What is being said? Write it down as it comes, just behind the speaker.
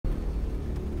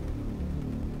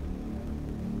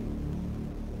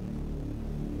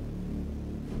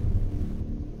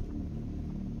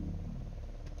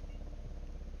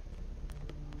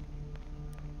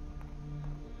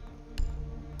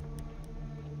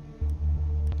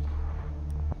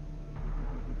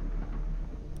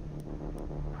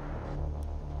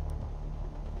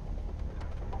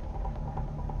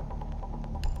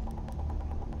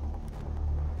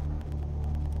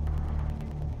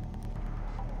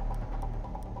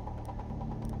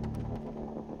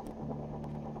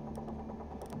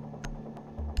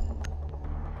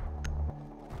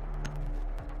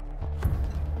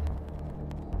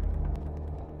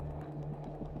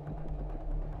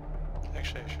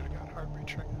Actually, I should have gone hard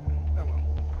reaching. Oh well.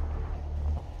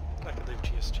 I could leave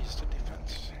GSGs to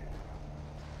defense.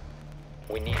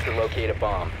 We need to locate a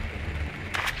bomb.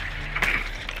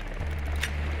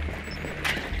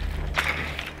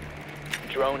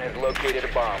 Drone has located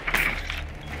a bomb.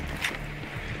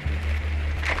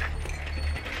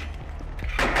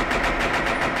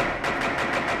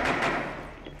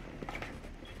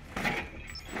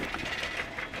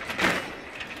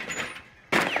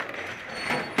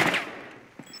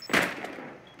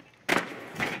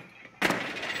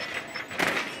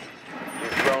 Your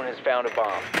drone has found a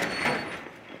bomb.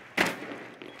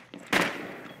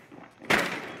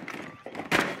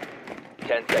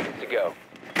 Ten seconds to go.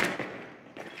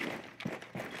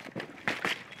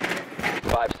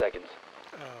 5 seconds.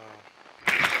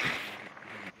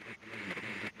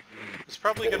 There's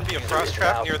probably going to be a frost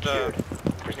trap near the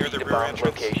rear entrance.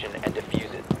 Location and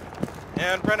defuse it.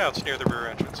 And runouts near the rear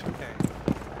entrance. Okay.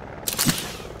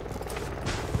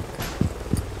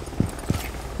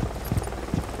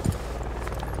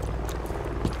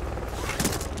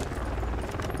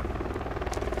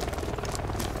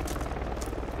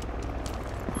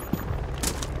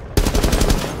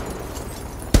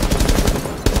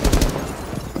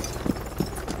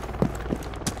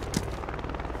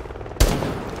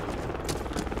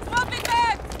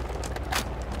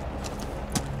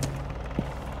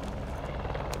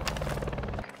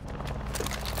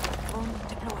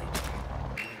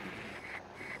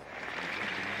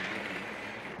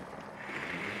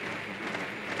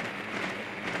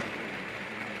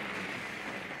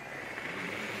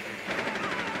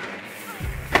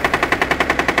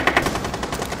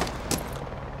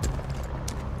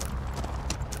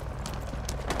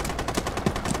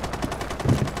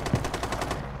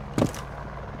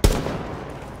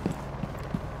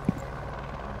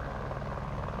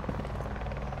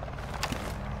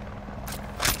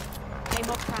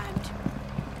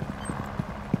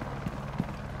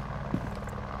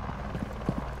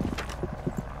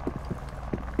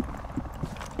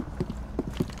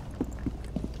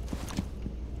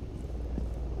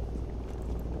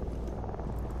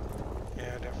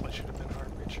 Should have been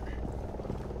hard reacher.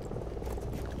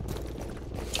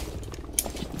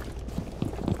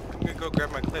 I'm gonna go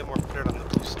grab my claymore and put it on the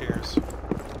blue stairs.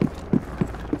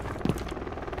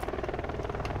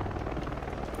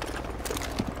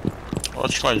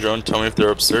 Watch my drone, tell me if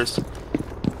they're upstairs.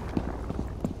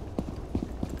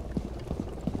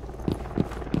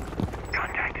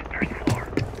 Contact, first floor.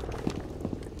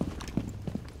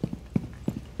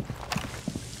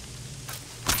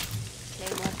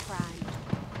 Claymore primed.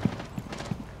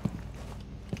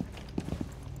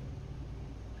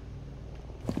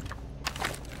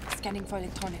 Scanning for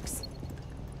electronics.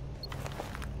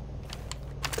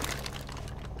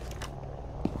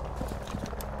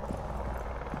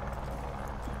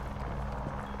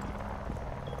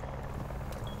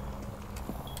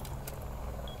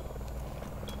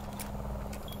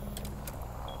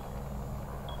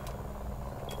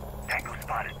 Tango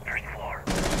spotted, first floor.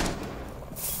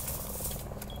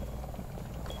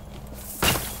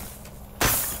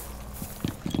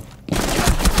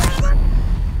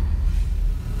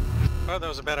 Oh, that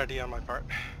was a bad idea on my part.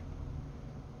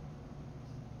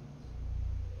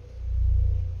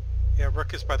 Yeah,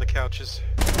 Rook is by the couches.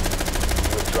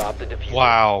 We'll drop the diffuser.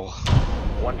 Wow.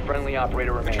 One friendly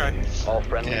operator Good try. remains. All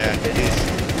friendly. Yeah,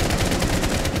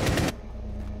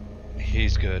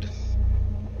 he's good.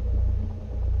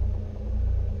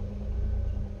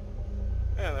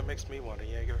 Yeah, that makes me want a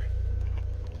Jaeger.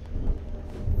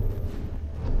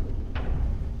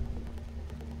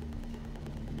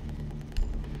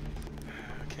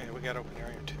 Okay, we got open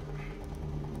area too.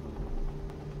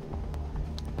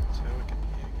 So we can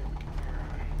Jaeger, we can mirror.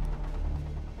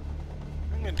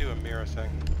 I'm gonna do a mirror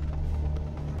thing.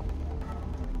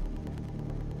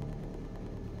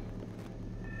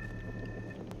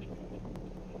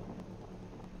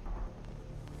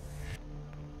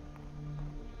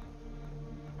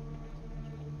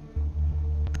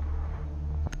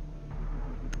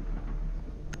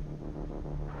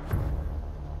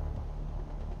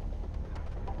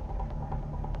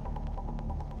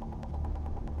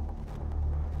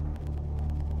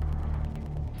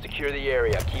 Secure the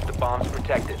area. Keep the bombs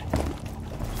protected.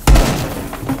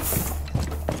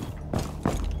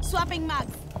 Swapping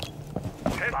mags.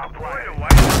 Head deployed away.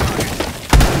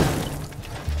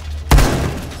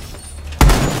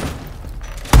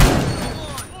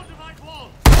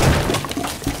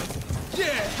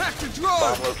 Yeah, hack the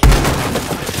Bomb drone! location.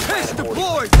 It's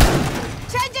deployed!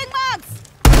 Changing mags!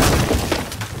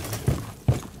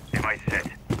 Device set.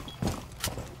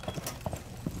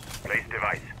 Place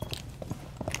device.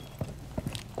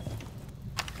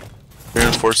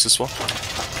 Reinforce this wall.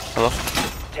 Hello?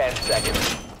 10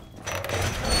 seconds.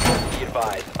 Be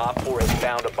advised, Op 4 has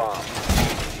found a bomb.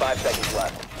 5 seconds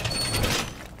left.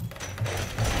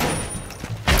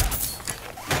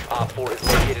 Op 4 has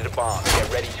located a bomb. Get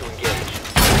ready to engage.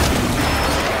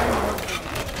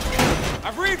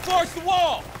 I've reinforced the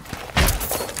wall!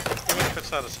 Even if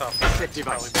it's not a soft weapon, it's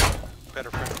probably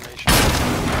better for information.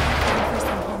 For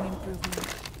some home improvement.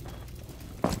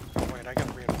 Wait, I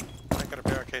gotta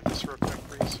barricade this real quick,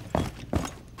 please.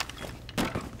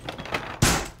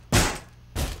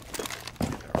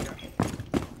 There we go.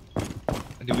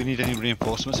 Do we need any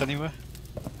reinforcements anywhere?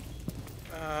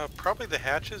 Probably the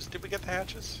hatches. Did we get the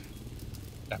hatches?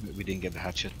 Damn it, we didn't get the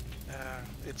hatchet.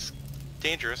 It's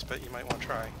dangerous, but you might want to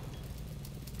try.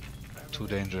 Too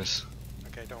dangerous.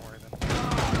 Okay, don't worry then.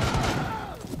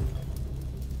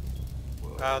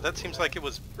 That seems like it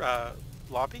was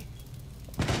lobby.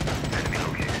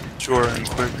 Sure, and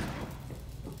quick.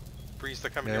 Breeze, they're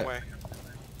coming Yeah. your way.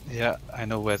 Yeah, I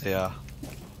know where they are.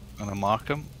 Gonna mark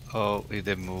them. Oh,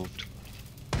 they moved.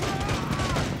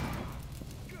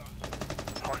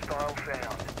 Hostile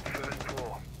found. First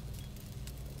floor.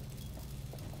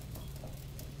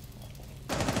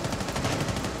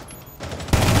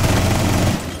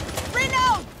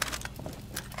 Reload!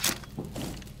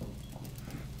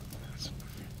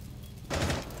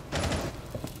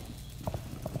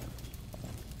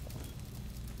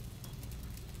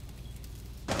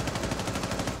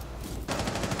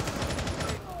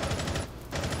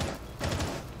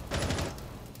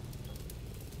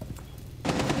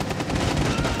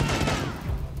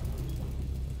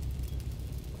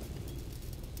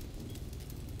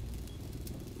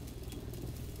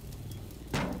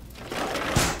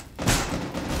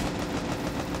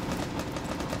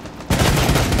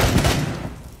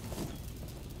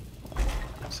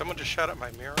 Someone just shot at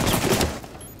my mirror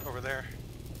over there.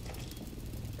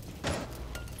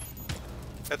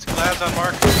 That's glass on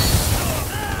mark.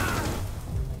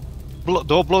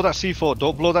 Don't blow that C4.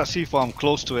 Don't blow that C4. I'm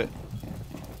close to it.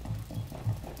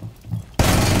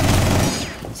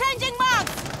 Changing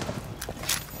marks!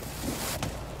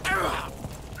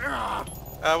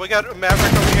 We got a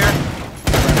Maverick over here.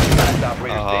 Last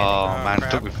operator standing. Oh man,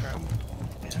 crap, took me. crap.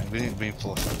 Yeah, we didn't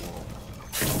reinforce that wall.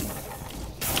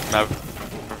 Now,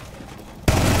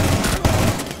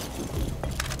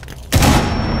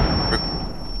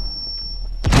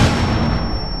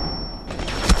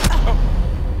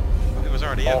 It was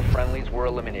already All in. friendlies were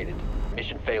eliminated.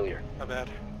 Mission failure. My bad.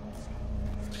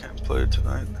 can't play it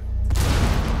tonight.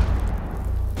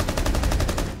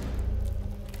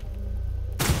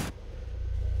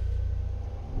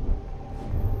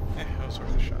 It was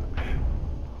worth a shot.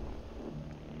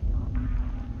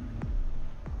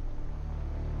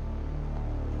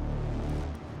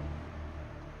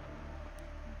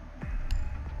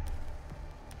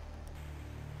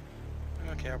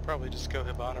 Okay, I'll probably just go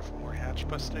Hibana for more hatch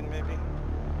busting, maybe.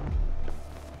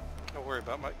 I'll worry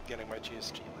about getting my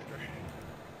GSG later.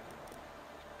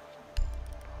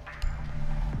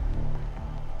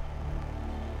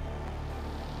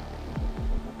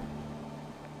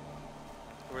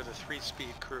 We're the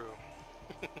 3-speed crew.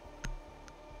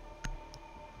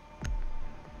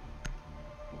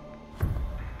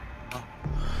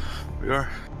 We are.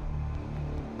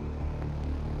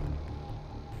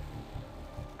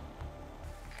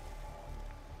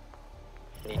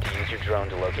 Need to use your drone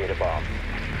to locate a bomb.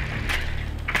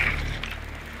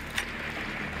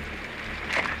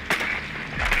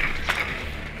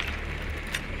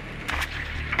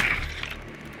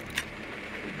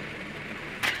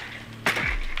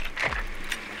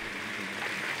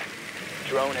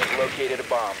 Drone has located a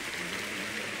bomb.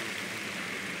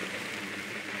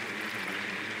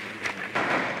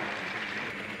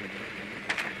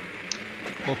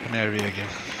 Open area again.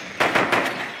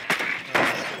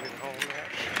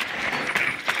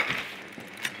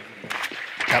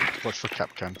 Watch for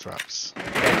Capcan traps.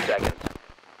 10 seconds.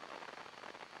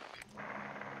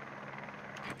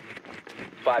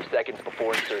 5 seconds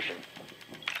before insertion.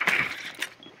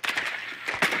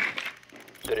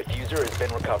 The diffuser has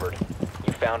been recovered.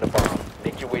 You found a bomb.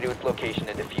 Make your way to its location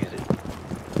and defuse it.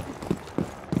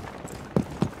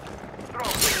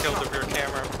 They killed the rear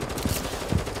camera.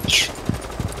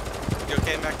 You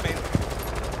okay, MacBain?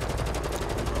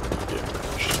 Yeah,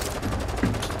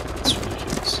 it's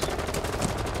ridiculous.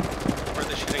 Where are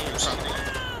they shooting you from?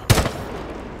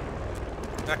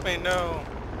 MacBain, no!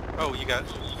 Oh, you got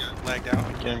lagged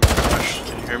out. Game crash.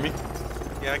 Can you hear me?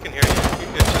 Yeah, I can hear you.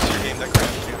 It's just your game that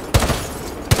crashed you.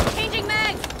 Changing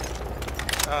mags!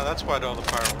 That's why all the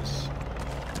fire was.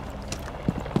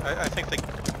 I think they...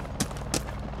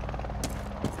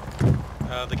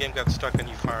 The game got stuck on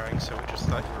you firing, so it just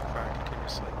thought you were firing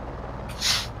continuously.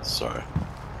 Sorry.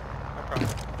 No problem.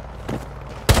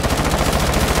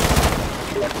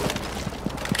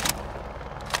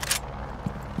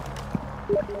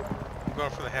 I'm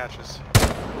going for the hatches.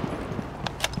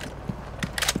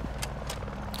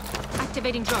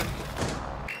 Activating drone.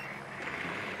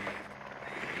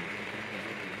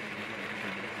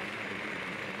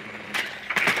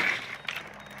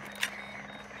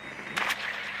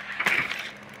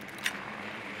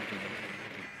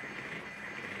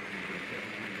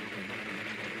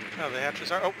 Oh, the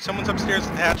hatches are. Oh, someone's upstairs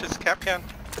at the hatches. Capcan.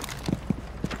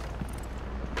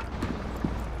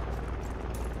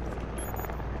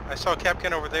 I saw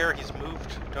Capcan over there. He's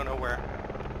moved. Don't know where.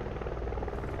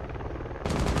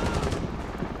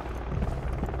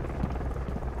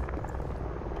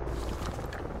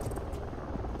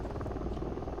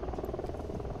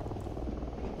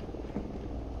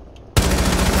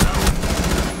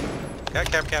 Got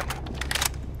Capcan.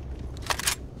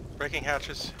 Breaking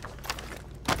hatches.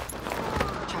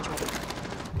 Charge ready.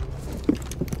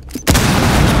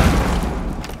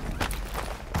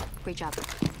 Great job.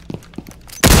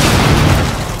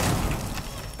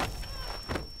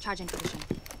 Charging position.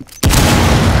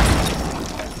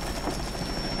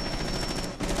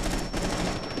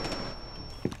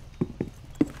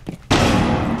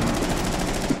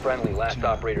 Friendly, last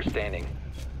operator standing.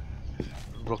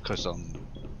 Ruckus on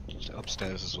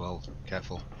upstairs as well.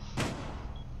 Careful.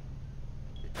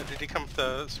 Did he come up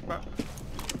the spot? He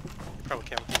probably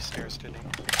came up these stairs, didn't he?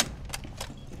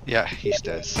 Yeah, he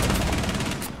stairs.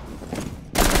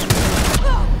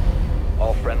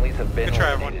 All friendlies have been Good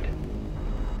try, everyone. eliminated.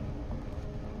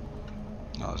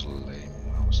 That was lame.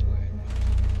 That was lame.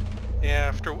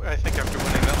 Yeah, I think after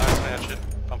winning that last match, it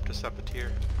bumped us up a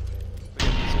tier. We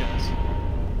got these guys.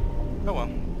 Oh well.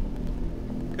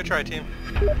 Good try, team.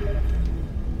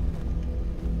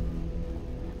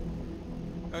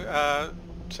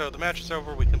 So the match is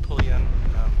over. We can pull you in.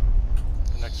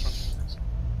 The next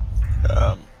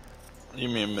one. Give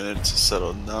me a minute to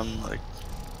settle down. Like,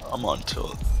 I'm on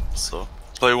till it. So,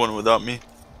 play one without me.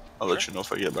 I'll let Sure. you know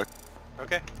if I get back.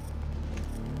 Okay.